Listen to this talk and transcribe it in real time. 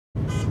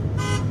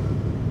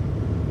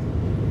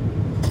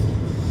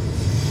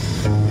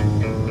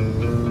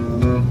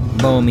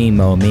Momi,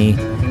 momi,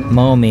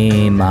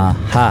 momi,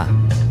 maha.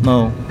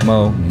 Mo,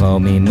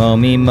 momi,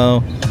 momi,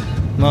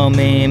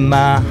 momi,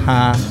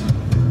 maha.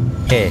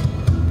 Hey,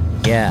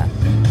 yeah,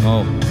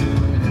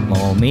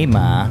 momi,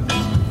 ma.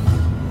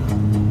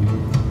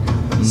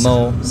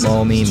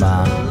 Momi,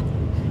 ma.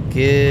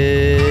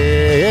 Good.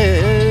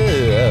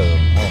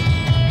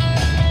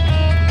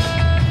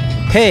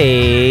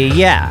 Hey,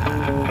 yeah.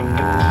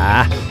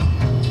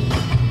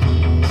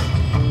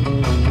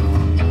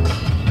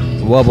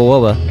 Wubba,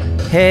 wubba.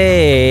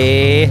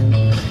 Hey.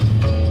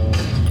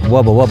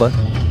 Wubba, wubba.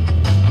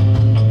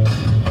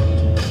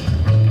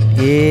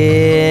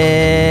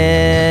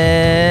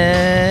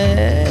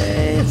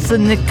 It's the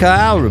Nick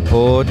Kyle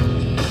report.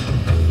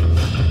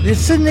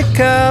 It's the Nick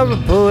Kyle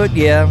report,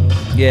 yeah.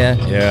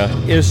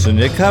 It's the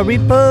Nick Kyle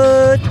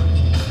report.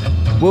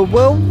 Whoa,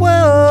 whoa,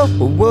 whoa,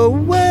 whoa, whoa,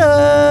 whoa,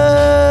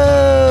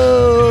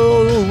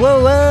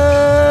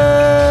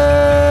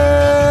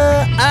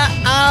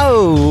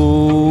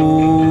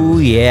 oh,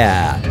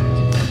 yeah.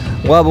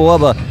 Wubba,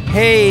 wubba.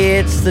 Hey,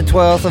 it's the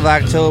 12th of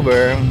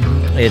October.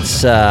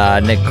 It's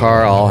Nick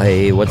Carl.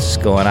 Hey, what's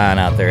going on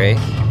out there, eh?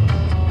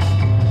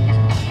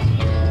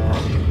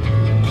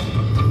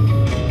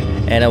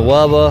 And a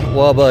wubba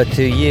wubba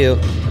to you.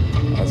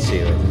 Let's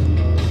see.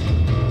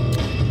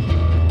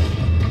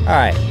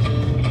 Alright.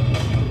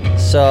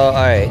 So,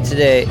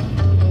 today,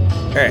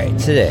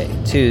 Wednesday.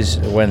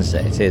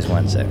 Today's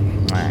Wednesday.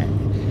 Alright.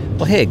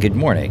 Well, hey, good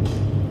morning,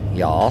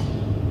 y'all.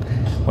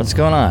 What's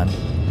going on?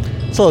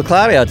 It's a little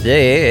cloudy out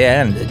today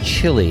and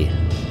chilly.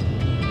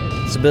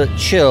 It's a bit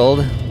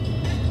chilled.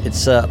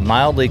 It's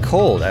mildly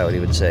cold, I would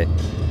even say.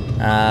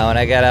 When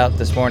I got out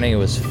this morning, it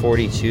was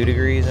 42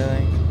 degrees, I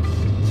think.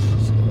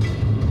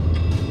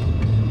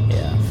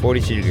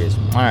 42 degrees.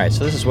 Alright,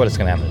 so this is what it's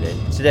going to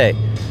happen today.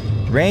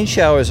 Rain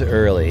showers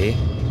early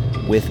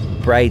with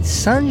bright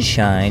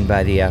sunshine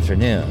by the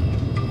afternoon.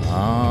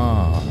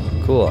 Oh,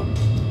 cool.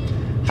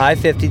 High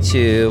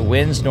 52,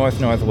 winds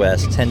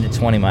north-northwest, 10 to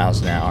 20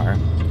 miles an hour.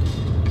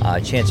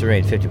 Chance of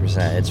rain,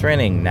 50%. It's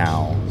raining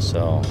now,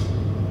 so...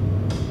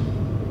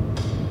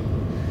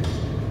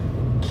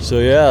 So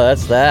yeah,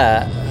 that's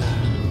that.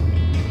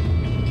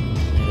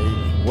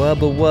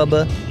 Wubba,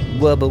 wubba,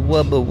 wubba,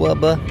 wubba,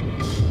 wubba.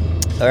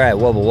 Alright,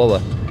 wubba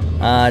wubba.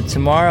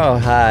 Tomorrow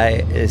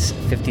high is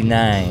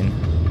 59.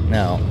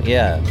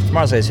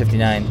 Tomorrow's high is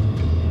 59.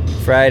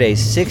 Friday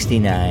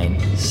 69,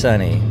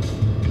 sunny.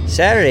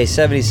 Saturday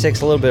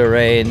 76, a little bit of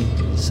rain.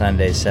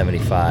 Sunday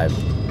 75.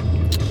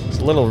 It's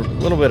a little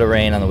bit of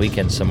rain on the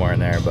weekend somewhere in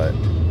there, but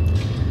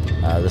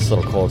this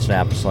little cold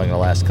snap is only going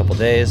to last a couple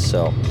days,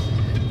 so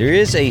there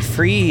is a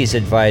freeze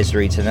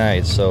advisory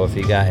tonight, so if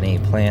you got any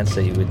plants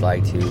that you would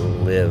like to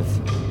live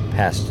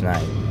past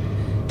tonight,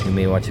 you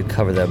may want to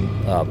cover them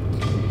up,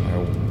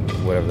 or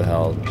whatever the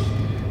hell.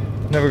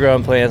 Never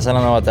grown plants, I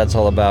don't know what that's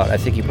all about. I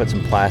think you put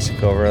some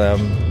plastic over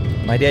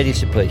them. My dad used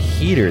to put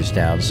heaters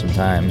down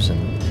sometimes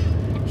and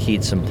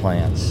heat some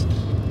plants.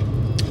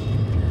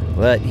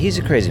 But he's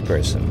a crazy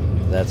person.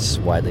 That's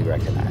widely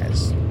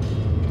recognized.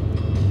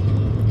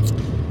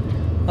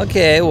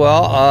 Okay,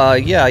 well,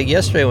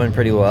 yesterday went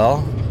pretty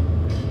well.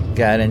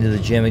 Got into the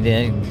gym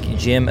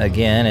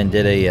again and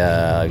did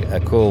a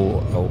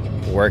cool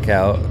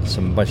workout,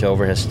 bunch of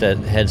overhead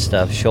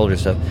stuff, shoulder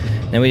stuff.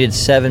 Then we did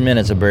 7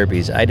 minutes of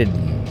burpees. I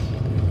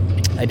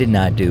did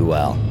not do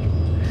well.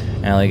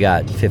 I only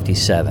got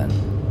 57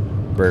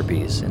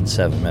 burpees in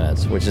 7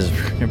 minutes, which is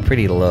a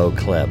pretty low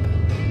clip.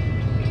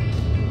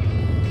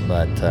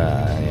 But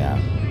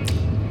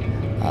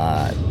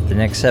the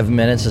next 7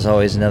 minutes is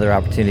always another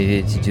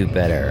opportunity to do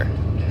better.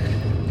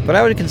 But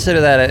I would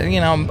consider that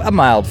a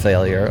mild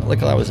failure.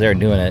 Look, I was there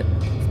doing it.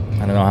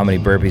 I don't know how many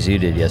burpees you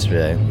did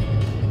yesterday,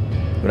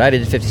 but I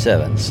did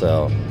 57,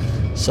 so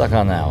suck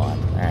on that one.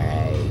 All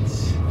right.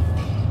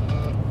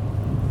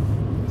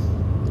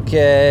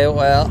 Okay,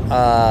 well,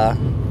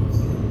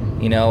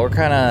 we're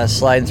kind of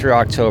sliding through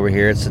October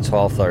here. It's the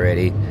 12th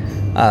already.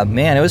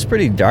 Man, it was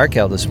pretty dark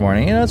out this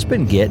morning. It's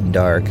been getting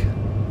dark.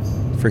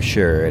 For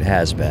sure, it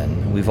has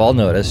been. We've all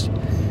noticed.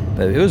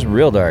 But it was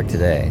real dark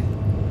today.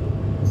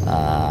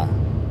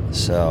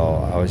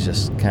 So I was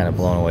just kind of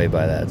blown away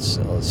by that.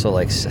 So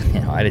I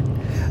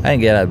didn't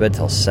get out of bed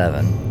till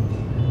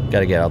 7. Got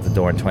to get out the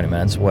door in 20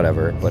 minutes,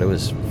 whatever. But it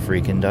was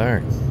freaking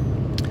dark.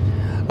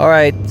 All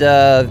right,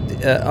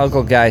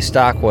 Uncle Guy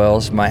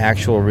Stockwell's, my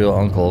actual real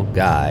Uncle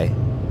Guy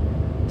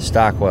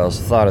Stockwell's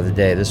thought of the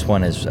day. This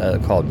one is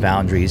called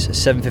Boundaries.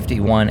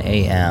 7:51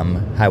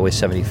 a.m., Highway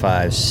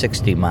 75,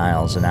 60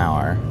 miles an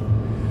hour.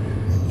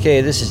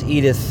 Okay, this is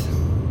Edith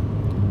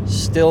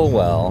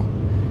Stillwell.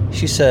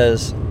 She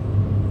says,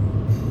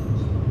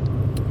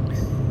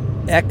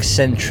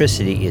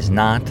 eccentricity is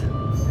not,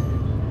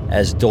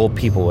 as dull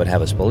people would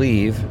have us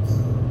believe,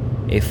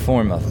 a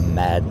form of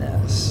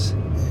madness.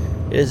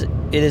 It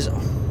is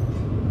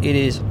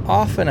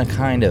often a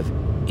kind of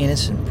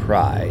innocent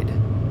pride,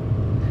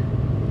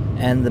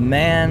 and the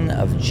man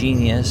of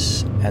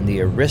genius and the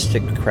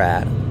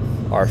aristocrat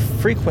are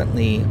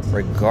frequently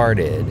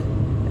regarded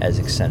as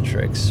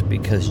eccentrics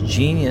because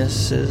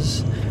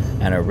geniuses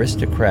and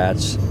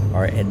aristocrats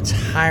are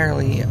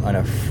entirely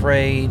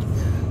unafraid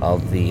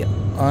of the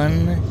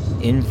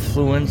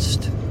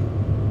uninfluenced,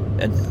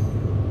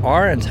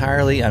 are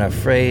entirely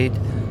unafraid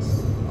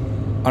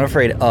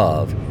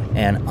of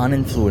and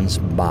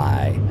uninfluenced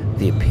by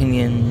the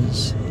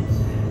opinions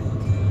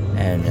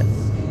and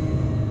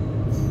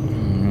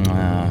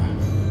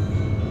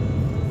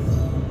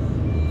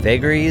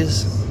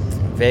vagaries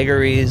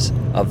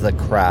of the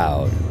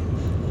crowd.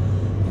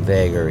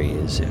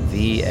 Vagaries,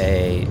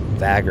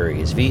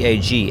 vagaries,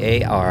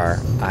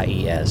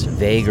 V-A-G-A-R-I-E-S,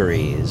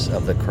 vagaries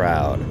of the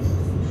crowd.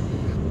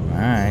 All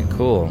right,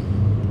 cool.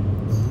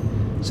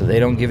 So they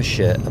don't give a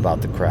shit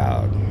about the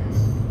crowd.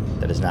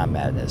 That is not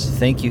madness.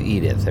 Thank you,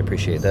 Edith. I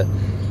appreciate that.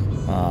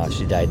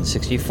 She died in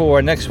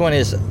 1964. Next one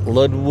is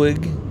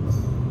Ludwig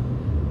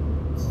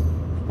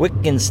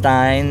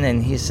Wittgenstein,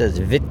 and he says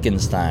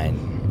Wittgenstein.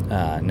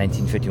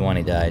 1951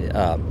 he died.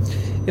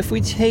 If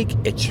we take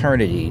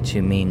eternity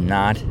to mean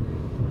not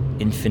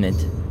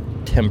infinite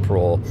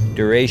temporal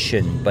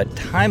duration, but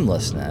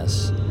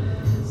timelessness,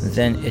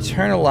 then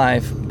eternal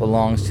life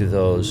belongs to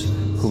those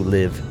who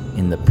live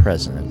in the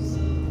present.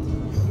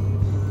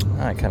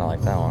 I kind of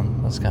like that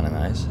one. That's kind of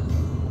nice.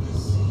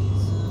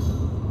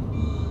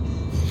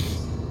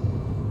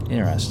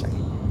 Interesting.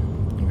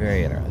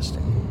 Very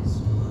interesting.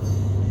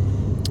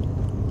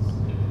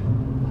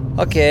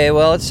 Okay,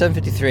 well, it's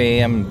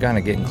 7:53. I'm kind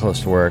of getting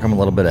close to work. I'm a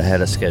little bit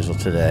ahead of schedule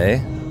today.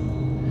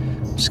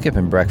 I'm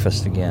skipping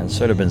breakfast again.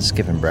 Sort of been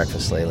skipping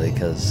breakfast lately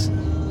because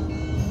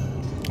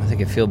I think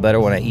I feel better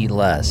when I eat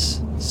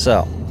less.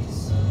 So,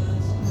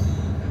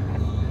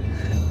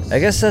 I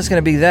guess that's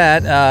going to be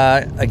that.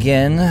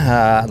 Again,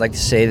 I'd like to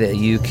say that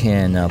you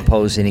can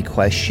pose any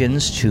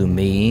questions to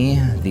me,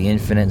 the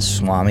infinite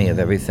Swami of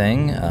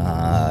everything,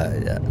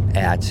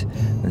 at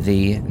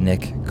the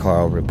Nick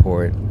Carl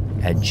Report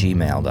at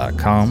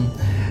gmail.com,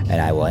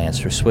 and I will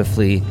answer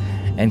swiftly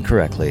and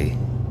correctly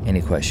any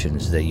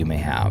questions that you may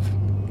have.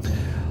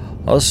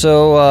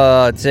 Also,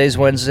 today's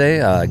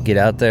Wednesday. Get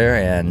out there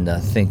and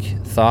think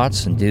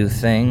thoughts and do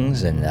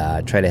things and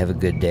try to have a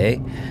good day.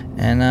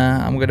 And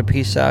I'm going to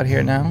peace out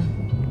here now.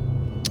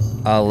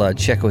 I'll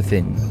check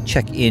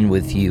in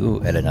with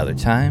you at another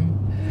time,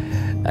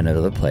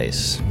 another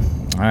place.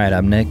 All right,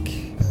 I'm Nick.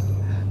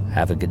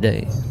 Have a good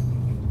day.